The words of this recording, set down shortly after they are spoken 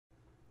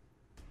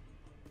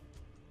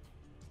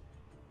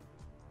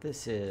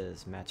This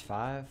is match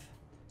 5,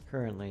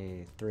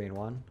 currently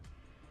 3-1.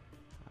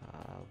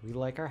 We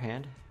like our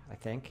hand, I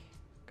think.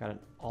 Got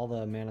all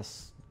the mana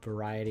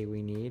variety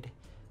we need.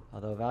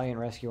 Although Valiant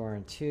Rescuer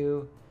in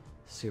 2,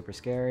 super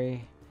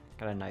scary.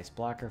 Got a nice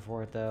blocker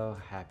for it though.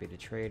 Happy to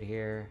trade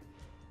here.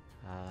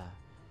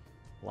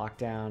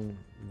 Lockdown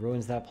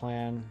ruins that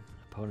plan.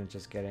 Opponent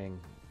just getting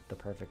the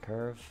perfect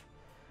curve.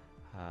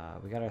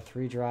 We got our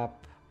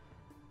 3-drop,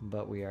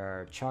 but we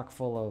are chock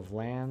full of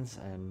lands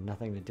and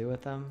nothing to do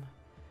with them.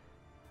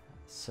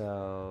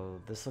 So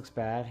this looks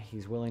bad.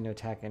 He's willing to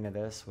attack into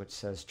this, which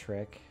says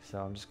trick. So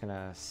I'm just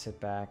gonna sit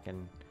back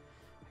and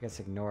I guess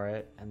ignore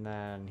it. And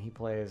then he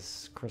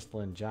plays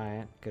Crystalline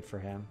Giant. Good for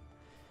him.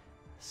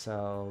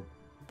 So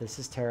this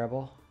is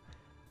terrible.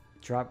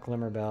 Drop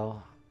Glimmerbell.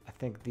 I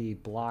think the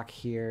block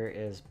here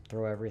is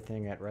throw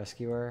everything at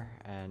Rescuer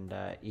and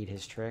eat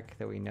his trick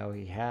that we know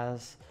he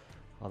has.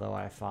 Although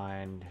I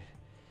find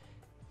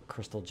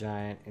Crystal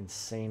Giant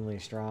insanely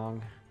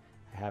strong.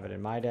 I have it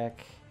in my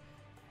deck.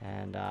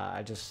 And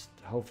I just,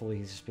 hopefully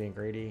he's just being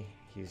greedy.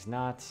 He's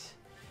not.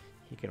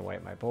 He can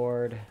wipe my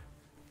board.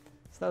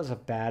 So that was a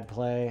bad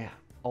play.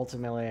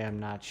 Ultimately, I'm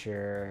not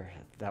sure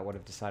that would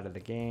have decided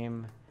the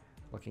game.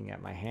 Looking at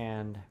my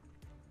hand,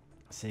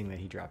 seeing that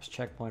he drops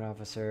Checkpoint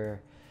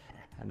Officer,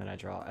 and then I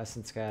draw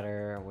Essence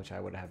Scatter, which I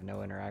would have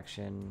no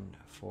interaction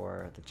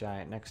for the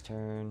Giant next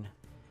turn,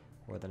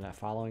 or the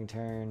following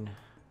turn.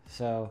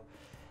 So,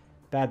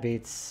 bad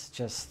beats,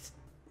 just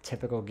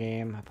typical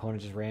game.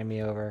 Opponent just ran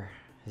me over.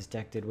 His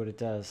deck did what it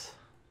does.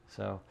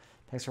 So,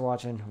 thanks for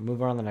watching. We'll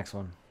move on to the next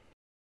one.